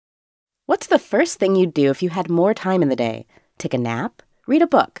What's the first thing you'd do if you had more time in the day? Take a nap? Read a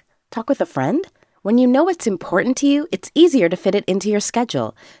book? Talk with a friend? When you know what's important to you, it's easier to fit it into your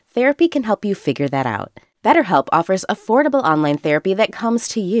schedule. Therapy can help you figure that out. BetterHelp offers affordable online therapy that comes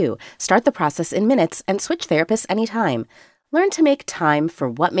to you. Start the process in minutes and switch therapists anytime. Learn to make time for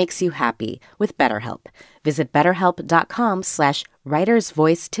what makes you happy with BetterHelp. Visit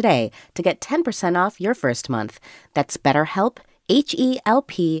BetterHelp.com/writersvoice today to get 10% off your first month. That's BetterHelp,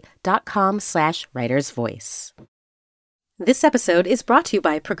 HELP.com/writersvoice. This episode is brought to you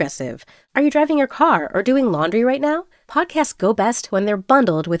by Progressive. Are you driving your car or doing laundry right now? Podcasts go best when they're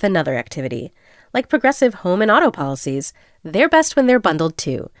bundled with another activity. Like Progressive home and auto policies, they're best when they're bundled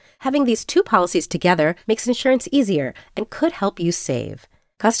too. Having these two policies together makes insurance easier and could help you save.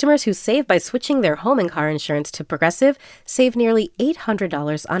 Customers who save by switching their home and car insurance to Progressive save nearly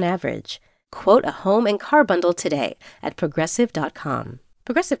 $800 on average. Quote a home and car bundle today at Progressive.com.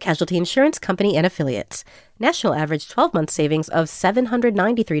 Progressive Casualty Insurance Company and Affiliates. National average 12-month savings of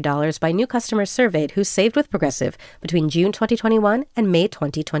 $793 by new customers surveyed who saved with Progressive between June 2021 and May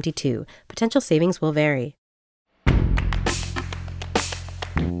 2022. Potential savings will vary.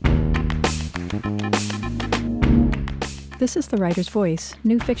 This is The Writer's Voice,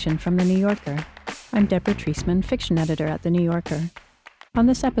 new fiction from The New Yorker. I'm Deborah Treisman, fiction editor at The New Yorker. On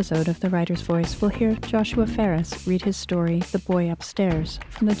this episode of The Writer's Voice, we'll hear Joshua Ferris read his story, The Boy Upstairs,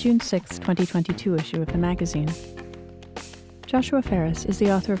 from the June 6, 2022 issue of the magazine. Joshua Ferris is the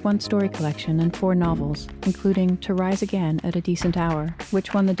author of one story collection and 4 novels, including To Rise Again at a Decent Hour,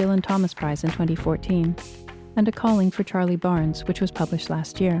 which won the Dylan Thomas Prize in 2014, and A Calling for Charlie Barnes, which was published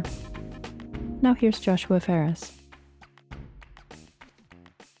last year. Now here's Joshua Ferris.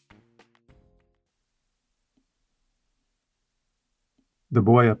 The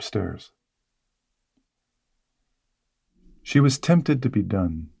Boy Upstairs. She was tempted to be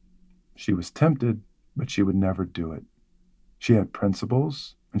done. She was tempted, but she would never do it. She had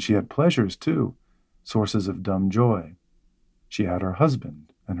principles, and she had pleasures too, sources of dumb joy. She had her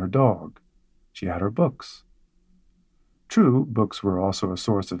husband and her dog. She had her books. True, books were also a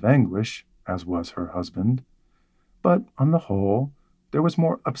source of anguish, as was her husband. But on the whole, there was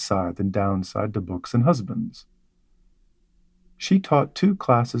more upside than downside to books and husbands. She taught 2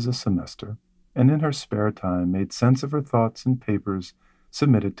 classes a semester, and in her spare time made sense of her thoughts in papers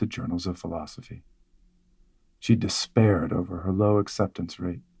submitted to journals of philosophy. She despaired over her low acceptance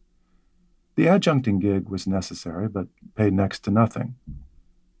rate. The adjuncting gig was necessary, but paid next to nothing.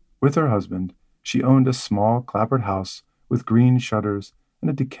 With her husband, she owned a small clapboard house with green shutters and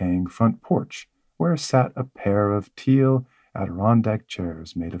a decaying front porch, where sat a pair of teal Adirondack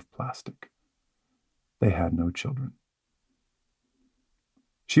chairs made of plastic. They had no children.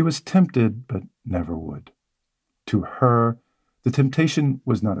 She was tempted, but never would. To her, the temptation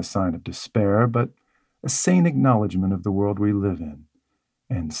was not a sign of despair, but a sane acknowledgement of the world we live in,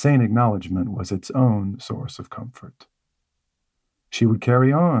 and sane acknowledgement was its own source of comfort. She would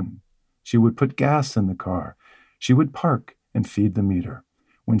carry on. She would put gas in the car. She would park and feed the meter.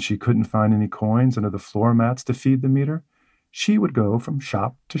 When she couldn't find any coins under the floor mats to feed the meter, she would go from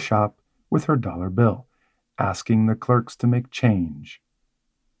shop to shop with her dollar bill, asking the clerks to make change.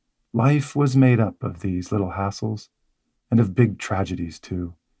 Life was made up of these little hassles, and of big tragedies,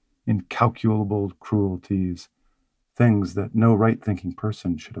 too, incalculable cruelties, things that no right-thinking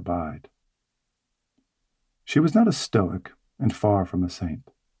person should abide. She was not a stoic, and far from a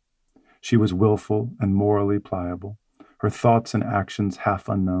saint. She was willful and morally pliable, her thoughts and actions half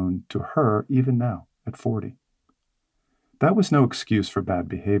unknown to her even now, at 40. That was no excuse for bad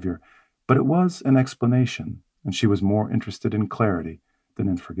behavior, but it was an explanation, and she was more interested in clarity than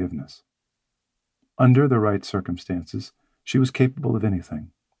in forgiveness. Under the right circumstances, she was capable of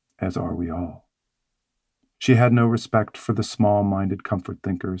anything, as are we all. She had no respect for the small-minded comfort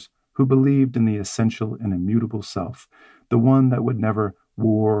thinkers who believed in the essential and immutable self, the one that would never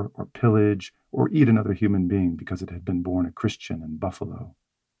war or pillage or eat another human being because it had been born a Christian in Buffalo.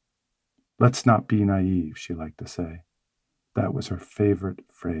 Let's not be naive, she liked to say. That was her favorite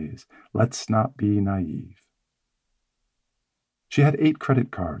phrase. Let's not be naive. She had 8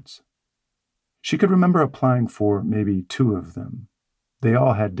 credit cards. She could remember applying for maybe 2 of them. They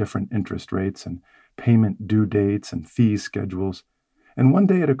all had different interest rates and payment due dates and fee schedules, and one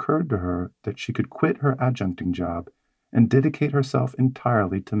day it occurred to her that she could quit her adjuncting job and dedicate herself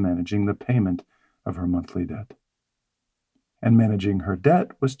entirely to managing the payment of her monthly debt. And managing her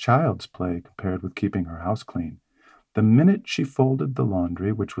debt was child's play compared with keeping her house clean. The minute she folded the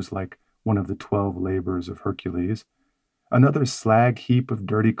laundry, which was like one of the 12 labors of Hercules, another slag heap of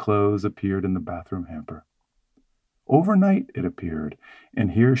dirty clothes appeared in the bathroom hamper. Overnight it appeared,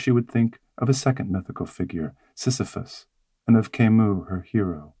 and here she would think of a second mythical figure, Sisyphus, and of Camus, her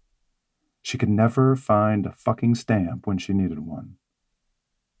hero. She could never find a fucking stamp when she needed one.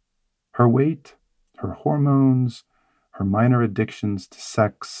 Her weight, her hormones, her minor addictions to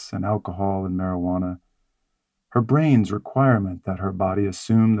sex and alcohol and marijuana, her brain's requirement that her body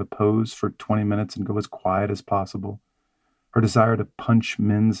assume the pose for 20 minutes and go as quiet as possible, her desire to punch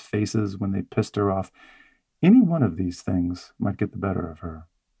men's faces when they pissed her off, any one of these things might get the better of her.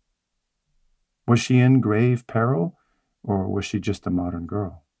 Was she in grave peril, or was she just a modern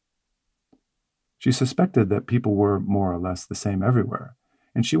girl? She suspected that people were more or less the same everywhere,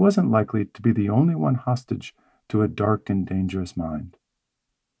 and she wasn't likely to be the only one hostage to a dark and dangerous mind.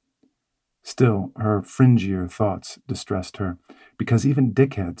 Still, her fringier thoughts distressed her, because even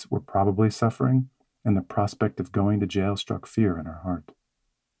dickheads were probably suffering, and the prospect of going to jail struck fear in her heart.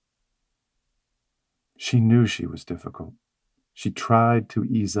 She knew she was difficult. She tried to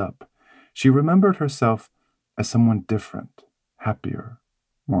ease up. She remembered herself as someone different, happier,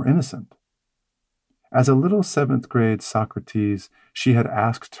 more innocent. As a little seventh-grade Socrates, she had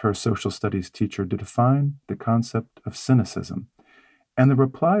asked her social studies teacher to define the concept of cynicism, and the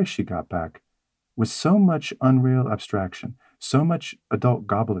reply she got back was so much unreal abstraction, so much adult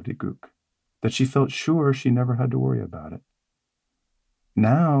gobbledygook, that she felt sure she never had to worry about it.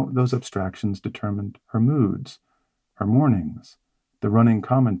 Now those abstractions determined her moods, her mornings, the running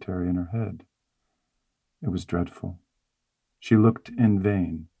commentary in her head. It was dreadful. She looked in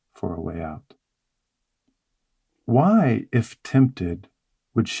vain for a way out. Why, if tempted,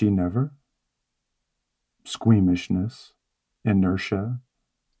 would she never? Squeamishness, inertia,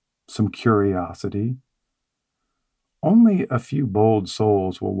 some curiosity. Only a few bold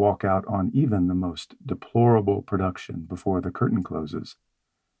souls will walk out on even the most deplorable production before the curtain closes.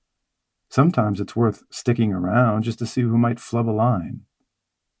 Sometimes it's worth sticking around just to see who might flub a line.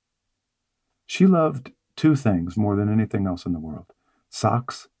 She loved two things more than anything else in the world: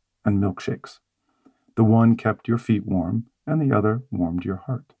 socks and milkshakes. The one kept your feet warm, and the other warmed your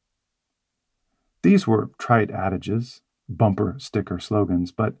heart. These were trite adages, bumper sticker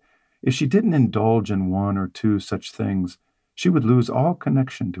slogans, but if she didn't indulge in one or two such things, she would lose all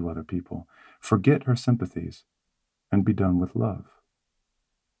connection to other people, forget her sympathies, and be done with love.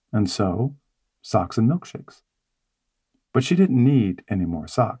 And so, socks and milkshakes. But she didn't need any more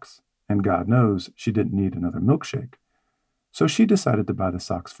socks, and God knows she didn't need another milkshake. So she decided to buy the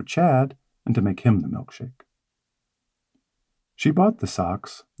socks for Chad and to make him the milkshake. She bought the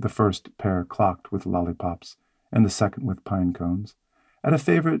socks, the first pair clocked with lollipops and the second with pine cones, at a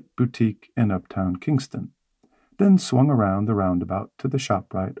favorite boutique in uptown Kingston, then swung around the roundabout to the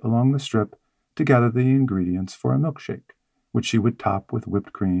ShopRite along the strip to gather the ingredients for a milkshake, which she would top with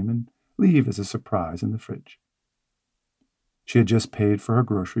whipped cream and leave as a surprise in the fridge. She had just paid for her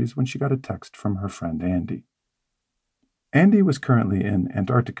groceries when she got a text from her friend Andy. Andy was currently in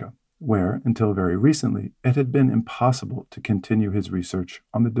Antarctica, where, until very recently, it had been impossible to continue his research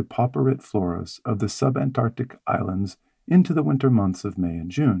on the depauperate floras of the subantarctic islands into the winter months of May and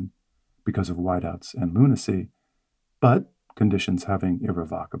June, because of whiteouts and lunacy, but, conditions having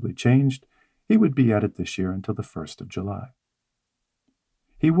irrevocably changed, he would be at it this year until the 1st of July.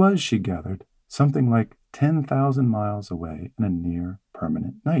 He was, she gathered, something like 10,000 miles away in a near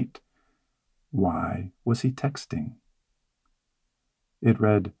permanent night. Why was he texting? It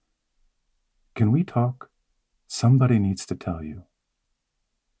read, "Can we talk? Somebody needs to tell you."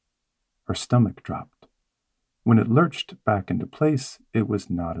 Her stomach dropped. When it lurched back into place, it was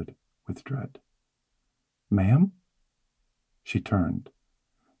knotted with dread. "Ma'am?" She turned.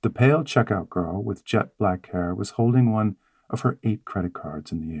 The pale checkout girl with jet black hair was holding one of her 8 credit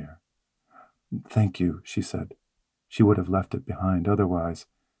cards in the air. "Thank you," she said. She would have left it behind otherwise.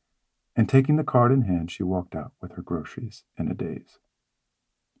 And taking the card in hand, she walked out with her groceries in a daze.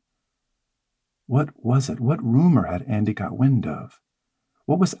 What was it? What rumor had Andy got wind of?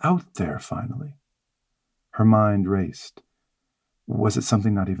 What was out there, finally? Her mind raced. Was it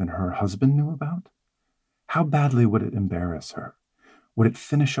something not even her husband knew about? How badly would it embarrass her? Would it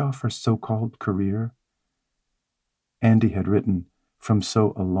finish off her so-called career? Andy had written from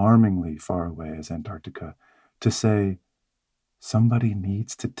so alarmingly far away as Antarctica to say, "Somebody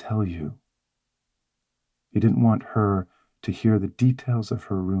needs to tell you." He didn't want her to hear the details of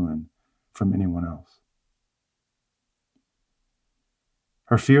her ruin from anyone else.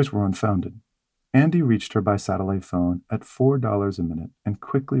 Her fears were unfounded. Andy reached her by satellite phone at $4 a minute and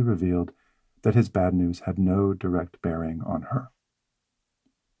quickly revealed that his bad news had no direct bearing on her.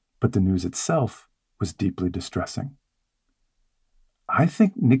 But the news itself was deeply distressing. "I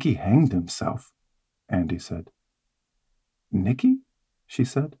think Nicky hanged himself," Andy said. "Nicky?" she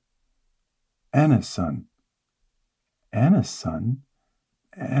said. Anna's son. Anna's son?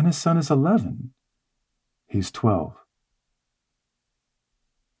 Anna's son is 11. He's 12.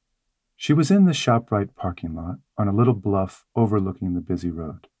 She was in the ShopRite parking lot on a little bluff overlooking the busy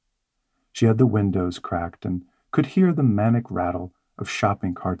road. She had the windows cracked and could hear the manic rattle of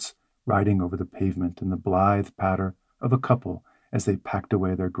shopping carts riding over the pavement and the blithe patter of a couple as they packed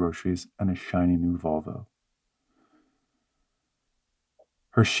away their groceries in a shiny new Volvo.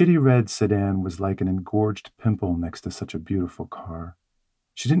 Her shitty red sedan was like an engorged pimple next to such a beautiful car.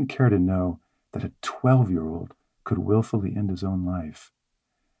 She didn't care to know that a 12-year-old could willfully end his own life.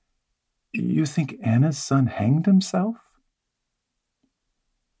 You think Anna's son hanged himself?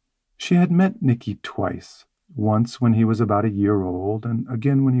 She had met Nicky twice, once when he was about a year old and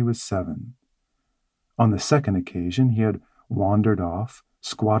again when he was 7. On the second occasion, he had wandered off,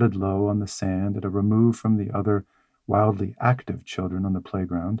 squatted low on the sand at a remove from the other wildly active children on the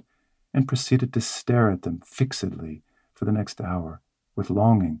playground, and proceeded to stare at them fixedly for the next hour, with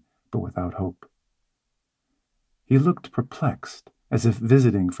longing but without hope. He looked perplexed, as if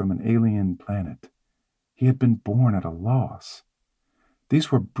visiting from an alien planet. He had been born at a loss.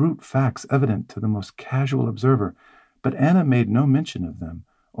 These were brute facts evident to the most casual observer, but Anna made no mention of them,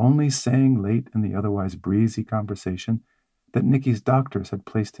 only saying late in the otherwise breezy conversation that Nicky's doctors had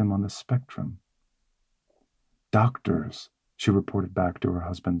placed him on the spectrum. Doctors, she reported back to her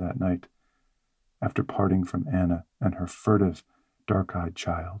husband that night, after parting from Anna and her furtive, dark-eyed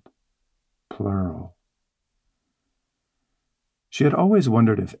child. Plural. She had always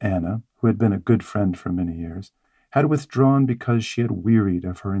wondered if Anna, who had been a good friend for many years, had withdrawn because she had wearied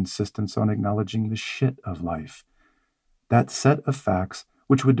of her insistence on acknowledging the shit of life, that set of facts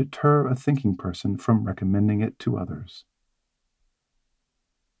which would deter a thinking person from recommending it to others.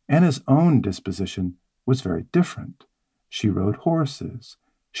 Anna's own disposition was very different. She rode horses.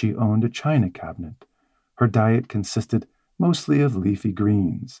 She owned a china cabinet. Her diet consisted mostly of leafy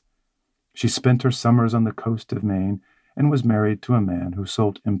greens. She spent her summers on the coast of Maine and was married to a man who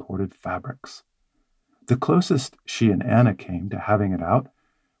sold imported fabrics. The closest she and Anna came to having it out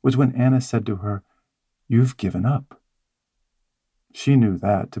was when Anna said to her, "You've given up." She knew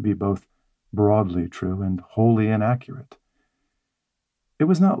that to be both broadly true and wholly inaccurate. It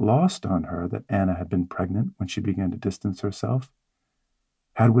was not lost on her that Anna had been pregnant when she began to distance herself,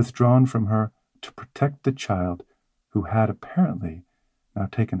 had withdrawn from her to protect the child who had apparently now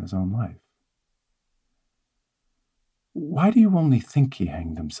taken his own life. "Why do you only think he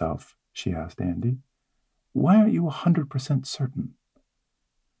hanged himself?" she asked Andy. "Why aren't you 100% certain?"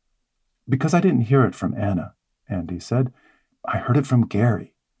 "Because I didn't hear it from Anna," Andy said. "I heard it from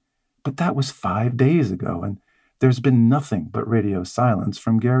Gary. But that was 5 days ago, and there's been nothing but radio silence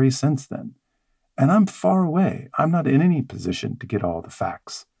from Gary since then. And I'm far away. I'm not in any position to get all the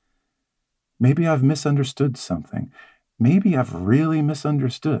facts. Maybe I've misunderstood something. Maybe I've really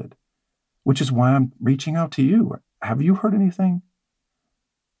misunderstood, which is why I'm reaching out to you. Have you heard anything?"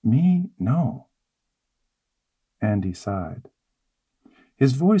 "Me? No." Andy sighed.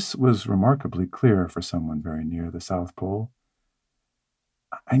 His voice was remarkably clear for someone very near the South Pole.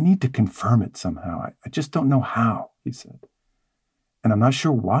 "I need to confirm it somehow. I just don't know how," he said. "And I'm not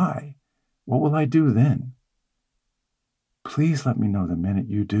sure why. What will I do then?" "Please let me know the minute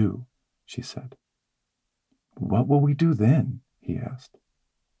you do," she said. "What will we do then?" he asked.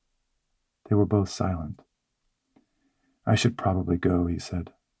 They were both silent. "I should probably go," he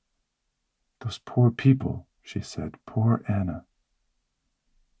said. "Those poor people," she said. "Poor Anna."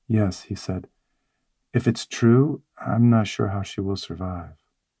 "Yes," he said. "If it's true, I'm not sure how she will survive."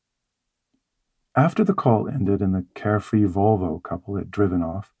 After the call ended and the carefree Volvo couple had driven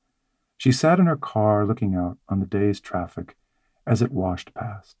off, she sat in her car looking out on the day's traffic as it washed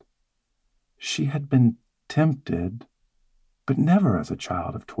past. She had been tempted, but never as a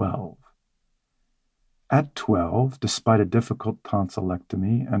child of 12. At 12, despite a difficult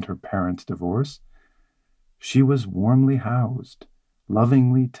tonsillectomy and her parents' divorce, she was warmly housed,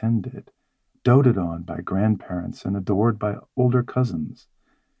 lovingly tended, doted on by grandparents and adored by older cousins.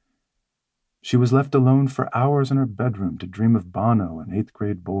 She was left alone for hours in her bedroom to dream of Bono and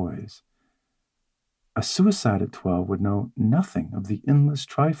 8th-grade boys. A suicide at 12 would know nothing of the endless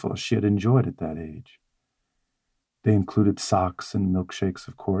trifles she had enjoyed at that age. They included socks and milkshakes,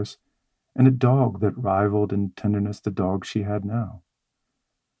 of course, and a dog that rivaled in tenderness the dog she had now.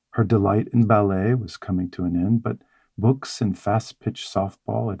 Her delight in ballet was coming to an end, but books and fast-pitch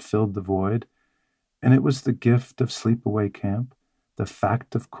softball had filled the void, and it was the gift of sleepaway camp, the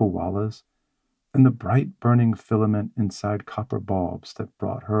fact of koalas, and the bright burning filament inside copper bulbs that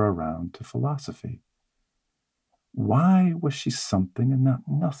brought her around to philosophy. Why was she something and not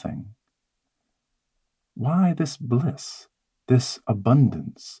nothing? Why this bliss, this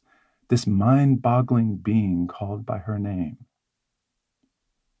abundance, this mind-boggling being called by her name?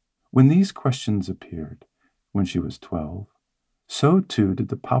 When these questions appeared, when she was 12, so too did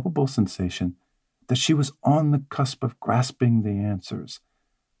the palpable sensation that she was on the cusp of grasping the answers,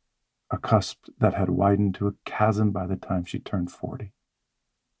 a cusp that had widened to a chasm by the time she turned 40.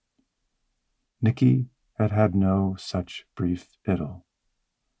 Nicky had had no such brief idyll.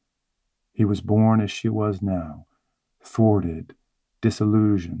 He was born as she was now, thwarted,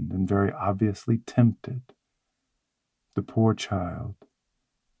 disillusioned, and very obviously tempted. The poor child,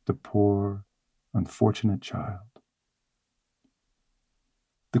 the poor, unfortunate child.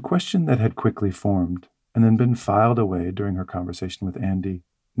 The question that had quickly formed and then been filed away during her conversation with Andy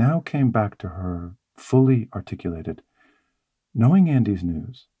now came back to her, fully articulated. Knowing Andy's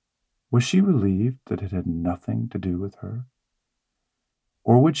news, was she relieved that it had nothing to do with her?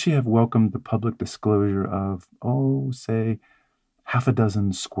 Or would she have welcomed the public disclosure of, say, half a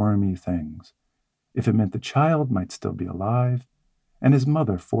dozen squirmy things, if it meant the child might still be alive, and his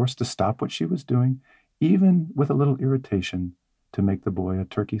mother forced to stop what she was doing, even with a little irritation, to make the boy a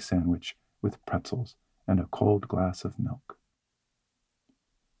turkey sandwich with pretzels and a cold glass of milk?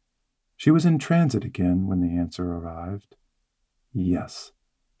 She was in transit again when the answer arrived. Yes,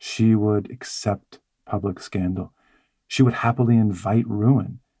 she would accept public scandal. She would happily invite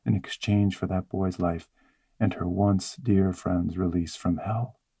ruin in exchange for that boy's life and her once dear friend's release from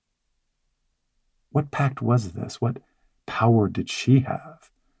hell. What pact was this? What power did she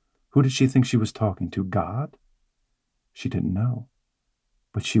have? Who did she think she was talking to? God? She didn't know.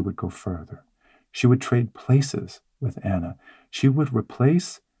 But she would go further. She would trade places with Anna. She would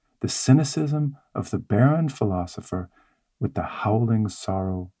replace the cynicism of the barren philosopher with the howling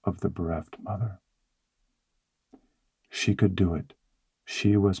sorrow of the bereft mother. She could do it.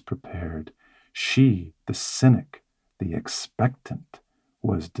 She was prepared. She, the cynic, the expectant,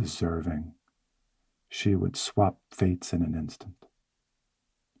 was deserving. She would swap fates in an instant.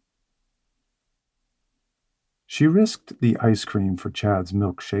 She risked the ice cream for Chad's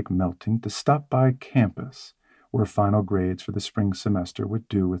milkshake melting to stop by campus, where final grades for the spring semester were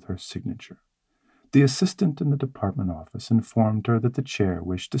due with her signature. The assistant in the department office informed her that the chair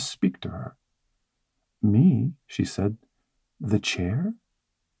wished to speak to her. "Me?" she said. "The chair?"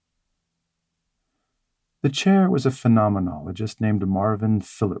 The chair was a phenomenologist named Marvin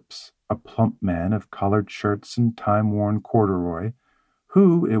Phillips, a plump man of collared shirts and time-worn corduroy,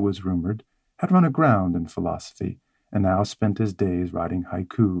 who, it was rumored, had run aground in philosophy and now spent his days writing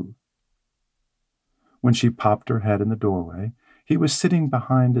haiku. When she popped her head in the doorway, he was sitting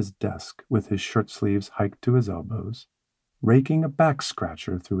behind his desk with his shirt sleeves hiked to his elbows, raking a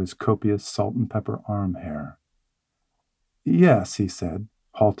back-scratcher through his copious salt-and-pepper arm hair. "Yes," he said,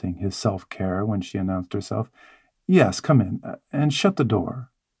 halting his self-care when she announced herself. "Yes, come in, and shut the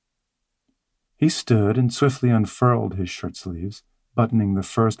door." He stood and swiftly unfurled his shirt sleeves, buttoning the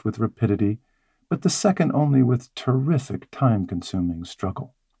first with rapidity, but the second only with terrific time-consuming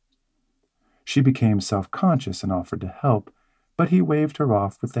struggle. She became self-conscious and offered to help, but he waved her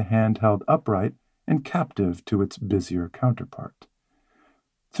off with the hand held upright and captive to its busier counterpart.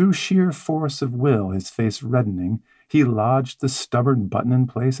 Through sheer force of will, his face reddening, he lodged the stubborn button in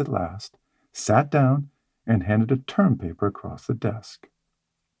place at last, sat down, and handed a term paper across the desk.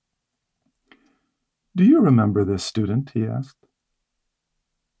 "Do you remember this student?" he asked.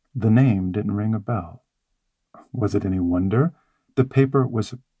 The name didn't ring a bell. Was it any wonder? The paper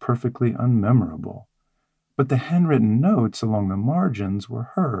was perfectly unmemorable, but the handwritten notes along the margins were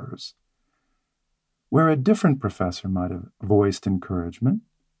hers. Where a different professor might have voiced encouragement,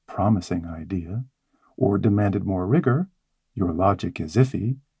 promising idea, or demanded more rigor, your logic is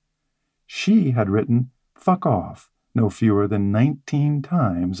iffy, she had written "fuck off" no fewer than 19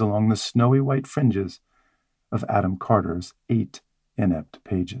 times along the snowy white fringes of Adam Carter's 8 inept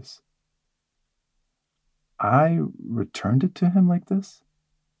pages. I returned it to him like this?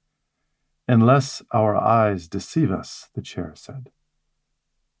 "Unless our eyes deceive us," the chair said.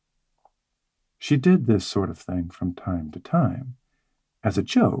 She did this sort of thing from time to time, as a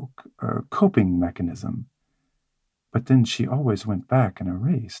joke, a coping mechanism. But then she always went back and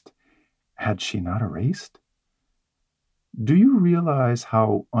erased. Had she not erased? Do you realize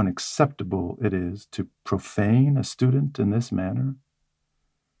how unacceptable it is to profane a student in this manner?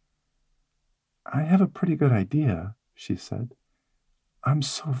 "I have a pretty good idea," she said. "I'm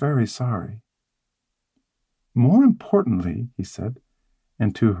so very sorry." "More importantly," he said,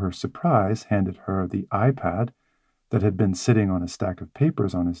 and to her surprise handed her the iPad that had been sitting on a stack of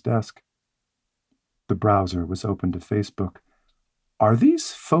papers on his desk. The browser was open to Facebook. "Are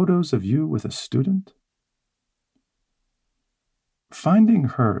these photos of you with a student?" Finding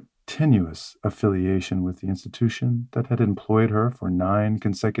her tenuous affiliation with the institution that had employed her for 9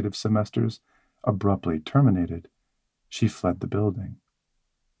 consecutive semesters abruptly terminated, she fled the building.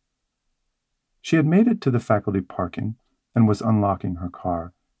 She had made it to the faculty parking and was unlocking her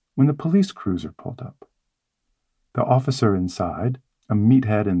car when the police cruiser pulled up. The officer inside, a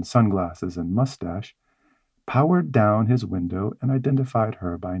meathead in sunglasses and mustache, powered down his window and identified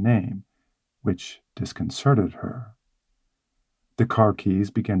her by name, which disconcerted her. The car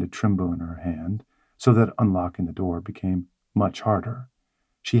keys began to tremble in her hand, so that unlocking the door became much harder.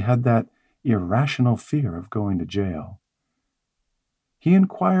 She had that irrational fear of going to jail. He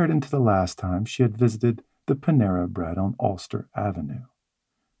inquired into the last time she had visited the Panera Bread on Ulster Avenue.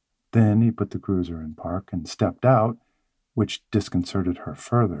 Then he put the cruiser in park and stepped out, which disconcerted her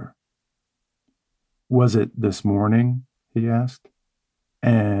further. "Was it this morning?" he asked.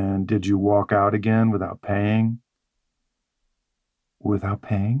 "And did you walk out again without paying?" "Without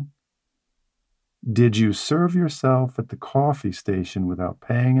paying?" "Did you serve yourself at the coffee station without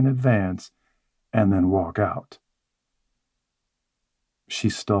paying in advance and then walk out?" She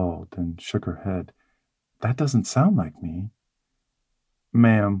stalled and shook her head. "That doesn't sound like me."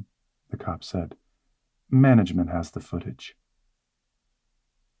 "Ma'am," the cop said, "management has the footage."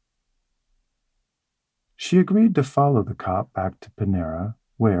 She agreed to follow the cop back to Panera,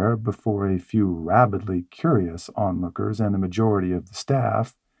 where, before a few rabidly curious onlookers and the majority of the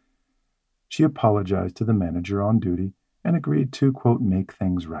staff, she apologized to the manager on duty and agreed to, quote, make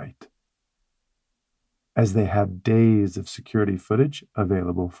things right. As they had days of security footage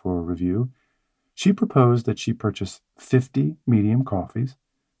available for review, she proposed that she purchase 50 medium coffees,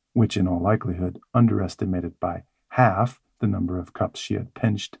 which in all likelihood underestimated by half the number of cups she had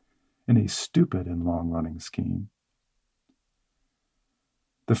pinched in a stupid and long-running scheme.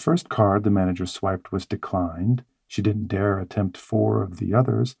 The first card the manager swiped was declined. She didn't dare attempt 4 of the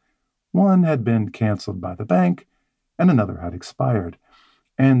others. One had been canceled by the bank, and another had expired.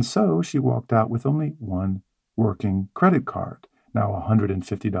 And so she walked out with only one working credit card, now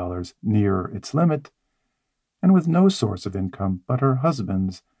 $150 near its limit, and with no source of income but her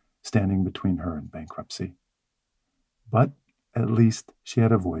husband's standing between her and bankruptcy. But at least she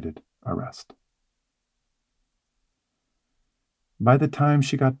had avoided arrest. By the time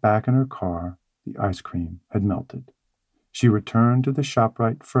she got back in her car, the ice cream had melted. She returned to the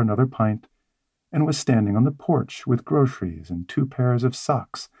ShopRite for another pint and was standing on the porch with groceries and 2 pairs of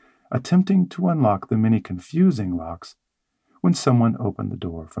socks, attempting to unlock the many confusing locks when someone opened the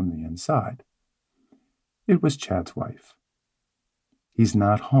door from the inside. It was Chad's wife. "He's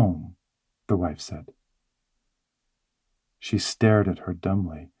not home," the wife said. She stared at her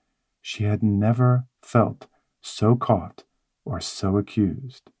dumbly. She had never felt so caught or so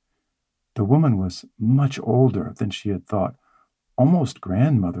accused. The woman was much older than she had thought, almost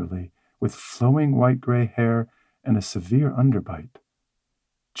grandmotherly, with flowing white-gray hair and a severe underbite.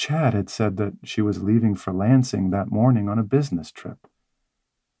 Chad had said that she was leaving for Lansing that morning on a business trip.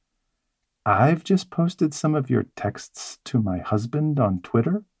 "I've just posted some of your texts to my husband on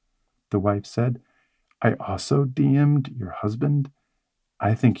Twitter," the wife said. "I also DM'd your husband.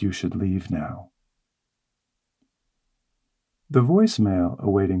 I think you should leave now." The voicemail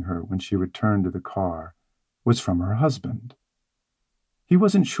awaiting her when she returned to the car was from her husband. He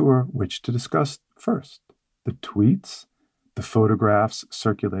wasn't sure which to discuss first: the tweets, the photographs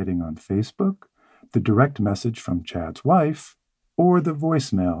circulating on Facebook, the direct message from Chad's wife, or the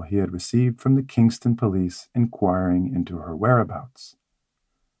voicemail he had received from the Kingston police inquiring into her whereabouts.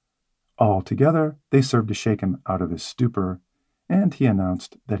 Altogether, they served to shake him out of his stupor, and he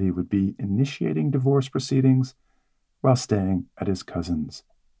announced that he would be initiating divorce proceedings while staying at his cousin's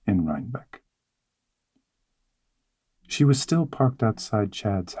in Rhinebeck. She was still parked outside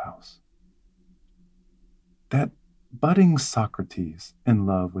Chad's house. That budding Socrates in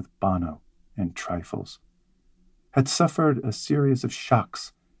love with Bono and trifles had suffered a series of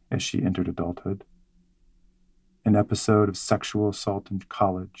shocks as she entered adulthood. An episode of sexual assault in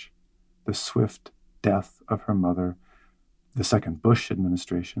college, the swift death of her mother, the second Bush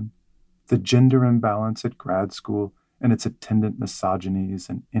administration, the gender imbalance at grad school and its attendant misogynies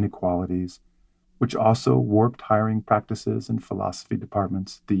and inequalities, which also warped hiring practices in philosophy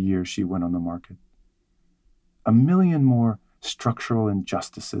departments the year she went on the market. A million more structural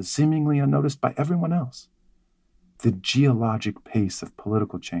injustices seemingly unnoticed by everyone else. The geologic pace of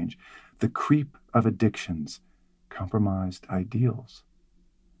political change, the creep of addictions, compromised ideals.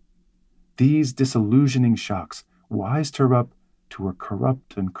 These disillusioning shocks wised her up to a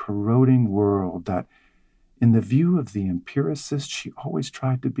corrupt and corroding world that, in the view of the empiricist she always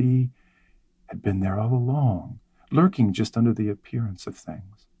tried to be, had been there all along, lurking just under the appearance of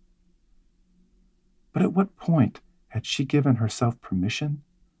things. But at what point had she given herself permission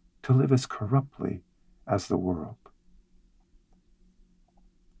to live as corruptly as the world?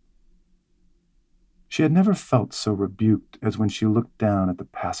 She had never felt so rebuked as when she looked down at the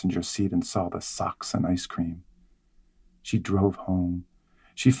passenger seat and saw the socks and ice cream. She drove home.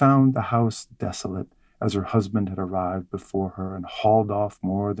 She found the house desolate, as her husband had arrived before her and hauled off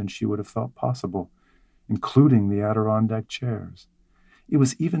more than she would have thought possible, including the Adirondack chairs. It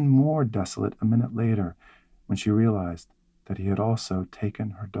was even more desolate a minute later when she realized that he had also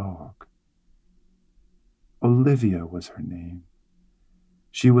taken her dog. Olivia was her name.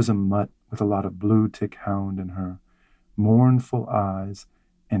 She was a mutt with a lot of blue tick hound in her, mournful eyes,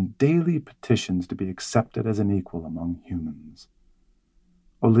 and daily petitions to be accepted as an equal among humans.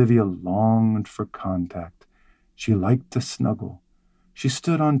 Olivia longed for contact. She liked to snuggle. She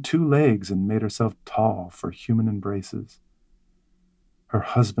stood on 2 legs and made herself tall for human embraces. Her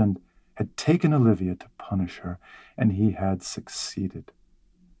husband had taken Olivia to punish her, and he had succeeded.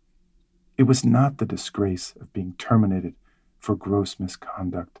 It was not the disgrace of being terminated for gross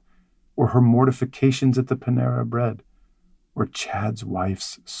misconduct, or her mortifications at the Panera Bread, or Chad's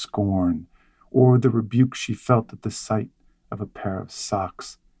wife's scorn, or the rebuke she felt at the sight of a pair of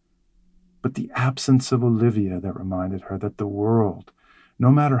socks, but the absence of Olivia that reminded her that the world, no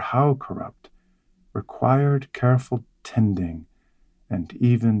matter how corrupt, required careful tending and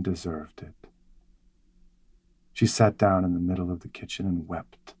even deserved it. She sat down in the middle of the kitchen and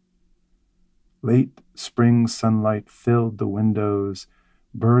wept. Late spring sunlight filled the windows.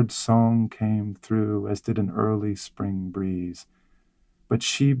 Bird song came through, as did an early spring breeze. But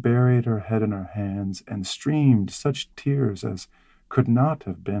she buried her head in her hands and streamed such tears as could not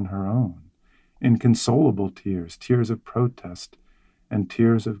have been her own, inconsolable tears, tears of protest and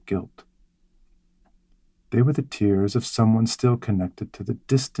tears of guilt. They were the tears of someone still connected to the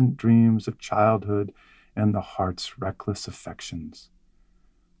distant dreams of childhood and the heart's reckless affections.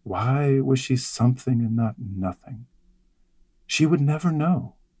 Why was she something and not nothing? She would never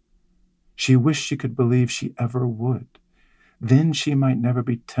know. She wished she could believe she ever would. Then she might never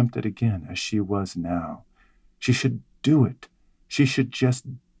be tempted again as she was now. She should do it. She should just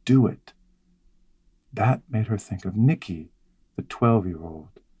do it. That made her think of Nikki, the 12-year-old.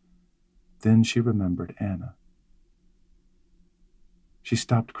 Then she remembered Anna. She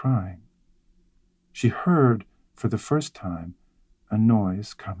stopped crying. She heard, for the first time, a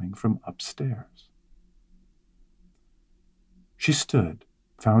noise coming from upstairs. She stood,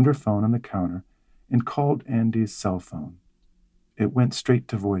 found her phone on the counter, and called Andy's cell phone. It went straight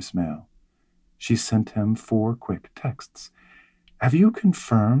to voicemail. She sent him 4 quick texts. "Have you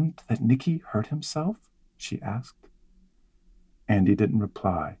confirmed that Nicky hurt himself?" she asked. Andy didn't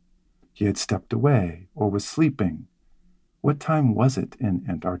reply. He had stepped away or was sleeping. What time was it in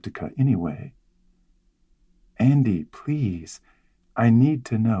Antarctica anyway? "Andy, please, I need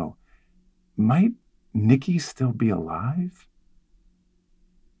to know. Might Nicky still be alive?"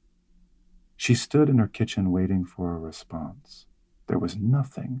 She stood in her kitchen waiting for a response. There was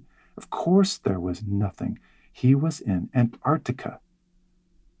nothing. Of course there was nothing. He was in Antarctica.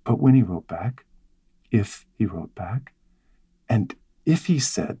 But when he wrote back, if he wrote back, and if he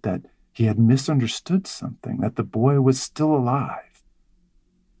said that he had misunderstood something, that the boy was still alive.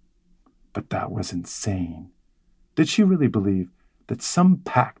 But that was insane. Did she really believe that some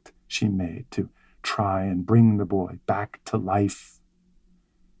pact she made to try and bring the boy back to life?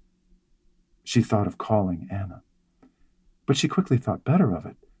 She thought of calling Anna. But she quickly thought better of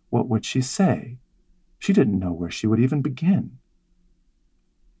it. What would she say? She didn't know where she would even begin.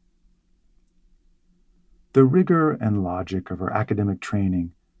 The rigor and logic of her academic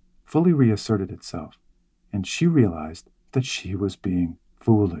training fully reasserted itself, and she realized that she was being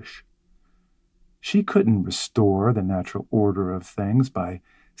foolish. She couldn't restore the natural order of things by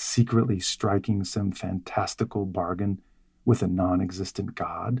secretly striking some fantastical bargain with a non-existent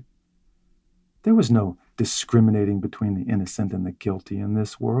God. There was no discriminating between the innocent and the guilty in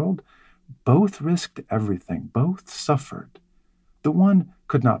this world. Both risked everything. Both suffered. The one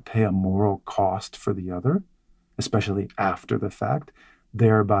could not pay a moral cost for the other, especially after the fact,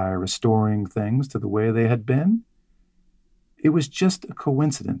 thereby restoring things to the way they had been. It was just a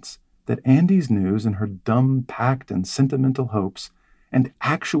coincidence that Andy's news and her dumb pact and sentimental hopes and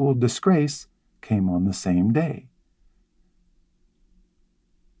actual disgrace came on the same day.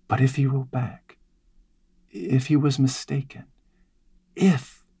 But if he wrote back, if he was mistaken,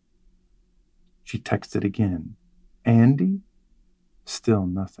 if... She texted again. Andy? Still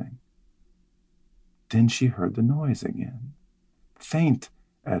nothing. Then she heard the noise again. Faint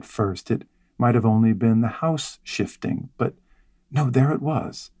at first, it might have only been the house shifting, but no, there it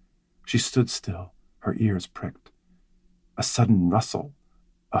was. She stood still, her ears pricked. A sudden rustle,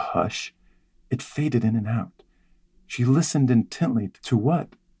 a hush. It faded in and out. She listened intently to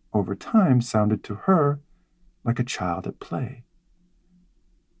what, over time, sounded to her like a child at play.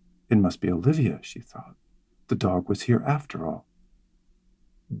 It must be Olivia, she thought. The dog was here after all.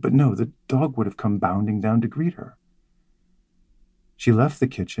 But no, the dog would have come bounding down to greet her. She left the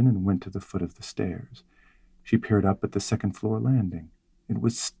kitchen and went to the foot of the stairs. She peered up at the second-floor landing. It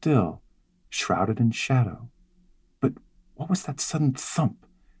was still, shrouded in shadow. But what was that sudden thump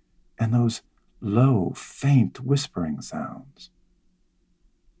and those low, faint whispering sounds?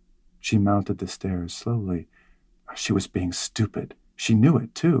 She mounted the stairs slowly. She was being stupid. She knew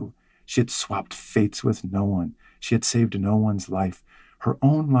it, too. She had swapped fates with no one. She had saved no one's life. Her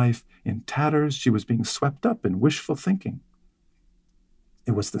own life in tatters, she was being swept up in wishful thinking.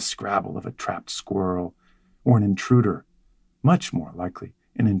 It was the scrabble of a trapped squirrel or an intruder, much more likely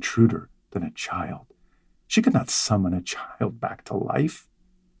an intruder than a child. She could not summon a child back to life.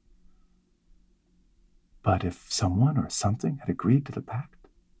 But if someone or something had agreed to the pact?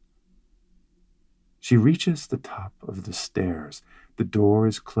 She reaches the top of the stairs. The door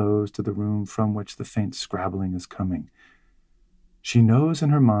is closed to the room from which the faint scrabbling is coming. She knows in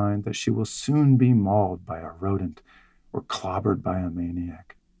her mind that she will soon be mauled by a rodent, or clobbered by a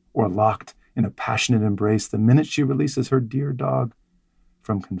maniac, or locked in a passionate embrace the minute she releases her dear dog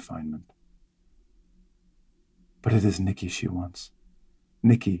from confinement. But it is Nikki she wants.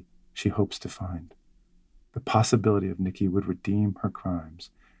 Nikki she hopes to find. The possibility of Nikki would redeem her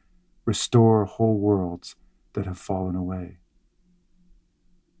crimes, restore whole worlds that have fallen away.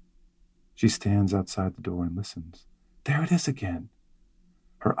 She stands outside the door and listens. There it is again.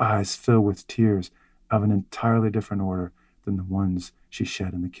 Her eyes fill with tears of an entirely different order than the ones she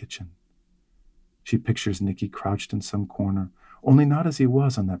shed in the kitchen. She pictures Nikki crouched in some corner, only not as he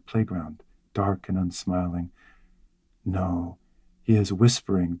was on that playground, dark and unsmiling. No, he is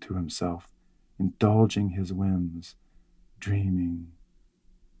whispering to himself, indulging his whims, dreaming.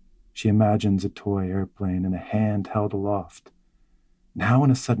 She imagines a toy airplane in a hand held aloft, now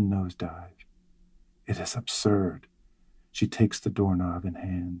in a sudden nosedive. It is absurd. She takes the doorknob in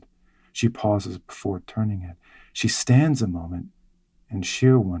hand. She pauses before turning it. She stands a moment in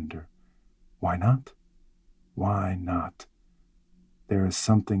sheer wonder. Why not? Why not? There is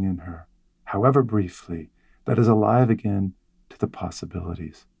something in her, however briefly, that is alive again to the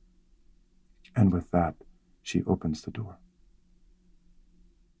possibilities. And with that, she opens the door.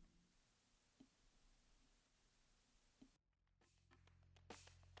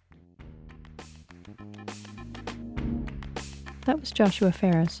 That was Joshua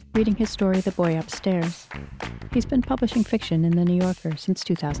Ferris reading his story The Boy Upstairs. He's been publishing fiction in The New Yorker since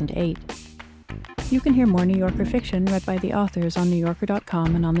 2008. You can hear more New Yorker fiction read by the authors on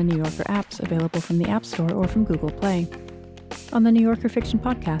NewYorker.com and on the New Yorker apps available from the App Store or from Google Play. On the New Yorker Fiction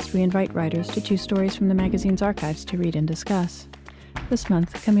Podcast, we invite writers to choose stories from the magazine's archives to read and discuss. This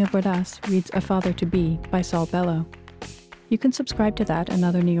month, Camille Bordas reads A Father to Be by Saul Bellow. You can subscribe to that and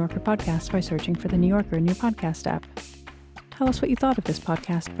other New Yorker podcasts by searching for The New Yorker in your podcast app. Tell us what you thought of this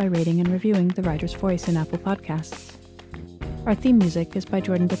podcast by rating and reviewing The Writer's Voice in Apple Podcasts. Our theme music is by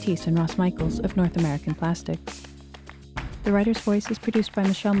Jordan Batiste and Ross Michaels of North American Plastics. The Writer's Voice is produced by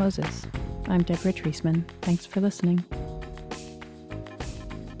Michelle Moses. I'm Deborah Treisman. Thanks for listening.